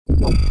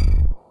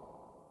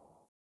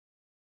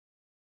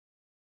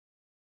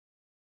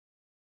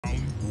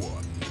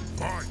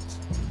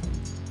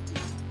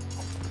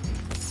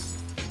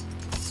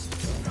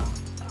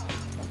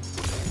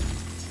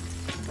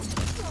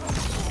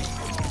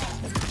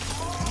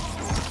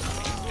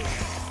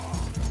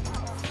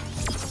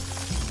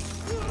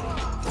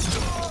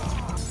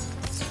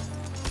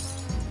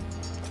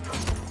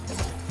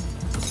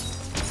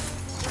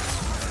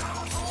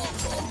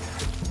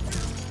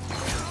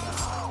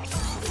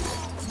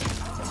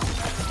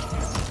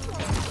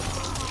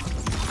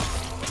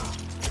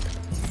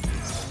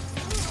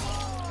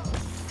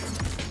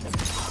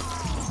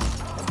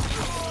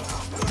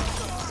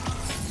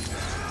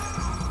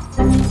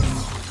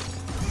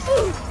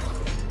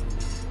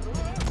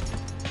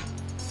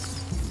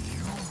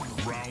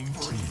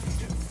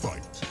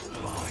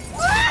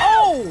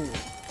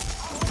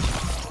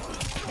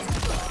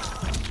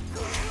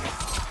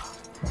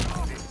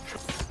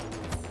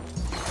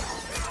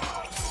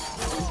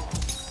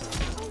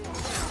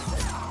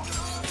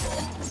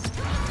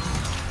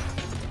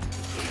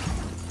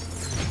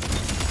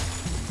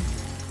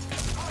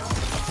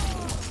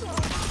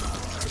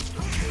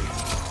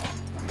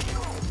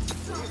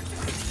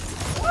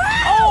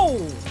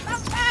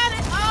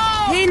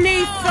He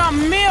needs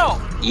some milk!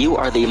 You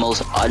are the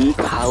most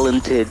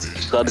untalented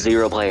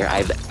Sub-Zero player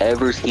I've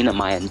ever seen in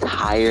my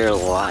entire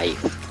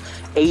life.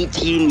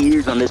 18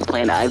 years on this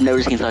planet, I've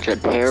never seen such a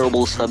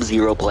terrible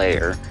Sub-Zero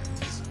player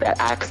that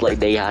acts like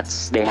they have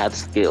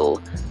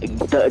skill.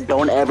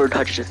 Don't ever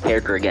touch this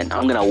character again.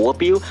 I'm gonna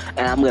whoop you,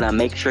 and I'm gonna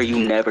make sure you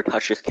never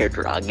touch this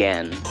character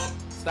again.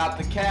 Stop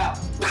the cap.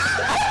 Stop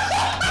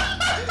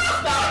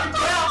the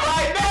cap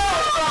right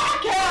now!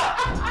 Stop the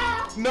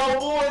cap! No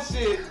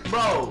bullshit,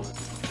 bro.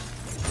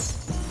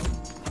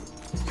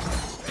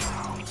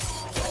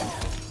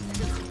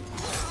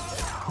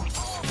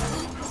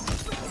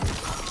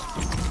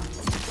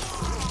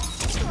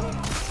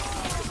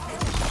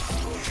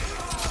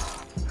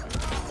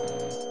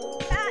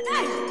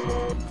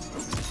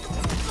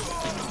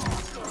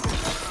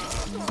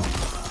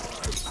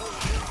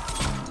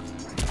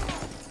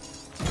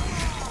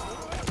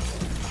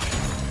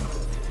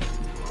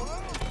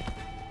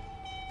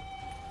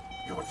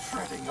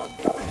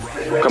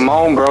 Come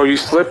on, bro, you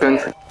slipping.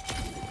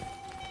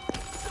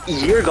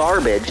 You're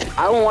garbage.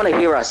 I don't want to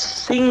hear a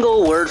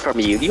single word from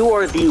you. You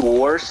are the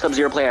worst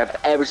Sub-Zero player I've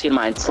ever seen in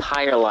my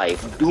entire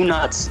life. Do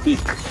not speak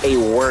a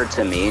word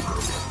to me.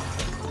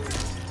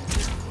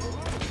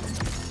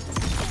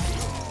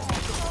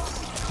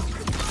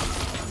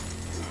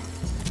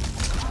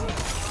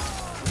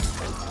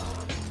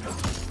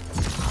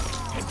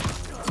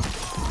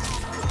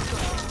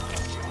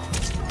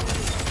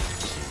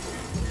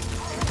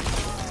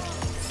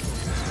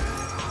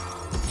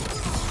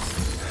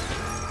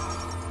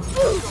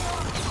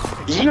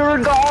 You're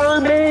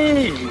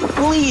garbage!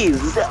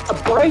 Please,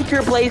 break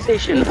your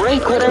PlayStation,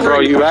 break whatever. Bro,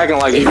 you acting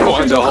like you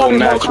won the whole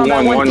match,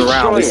 won one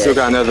round, we still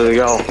got another to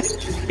go.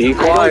 Be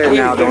quiet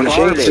now, don't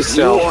jinx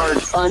yourself. You are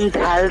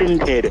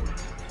untalented.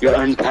 You're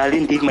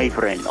untalented, my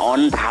friend.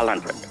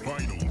 Untalented.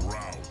 Final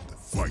round,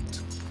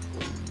 fight.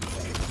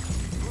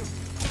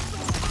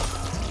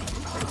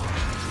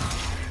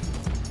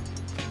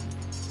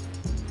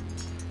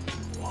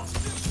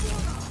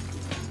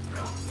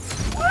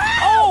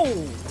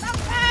 Oh!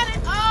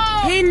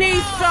 He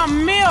needs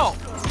some milk!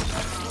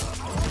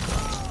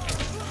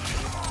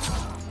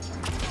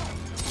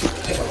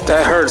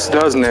 That hurts,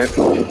 doesn't it?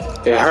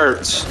 It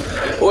hurts.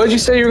 What did you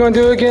say you were gonna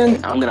do again?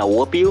 I'm gonna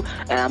whoop you,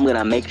 and I'm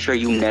gonna make sure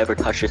you never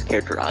touch this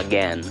character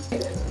again.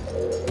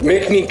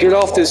 Make me get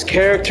off this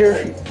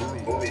character?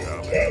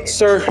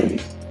 Sir,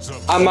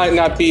 I might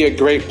not be a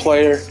great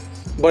player,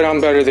 but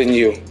I'm better than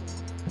you.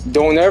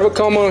 Don't ever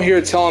come on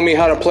here telling me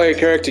how to play a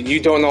character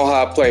you don't know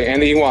how to play,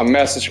 and then you want to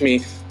message me,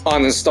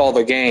 uninstall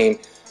the game.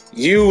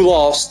 You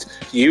lost,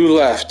 you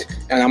left,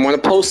 and I'm going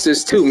to post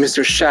this too,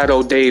 Mr.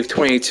 Shadow Dave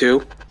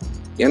 22.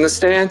 You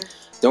understand?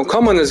 Don't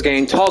come on this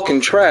game talking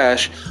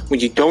trash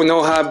when you don't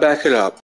know how to back it up.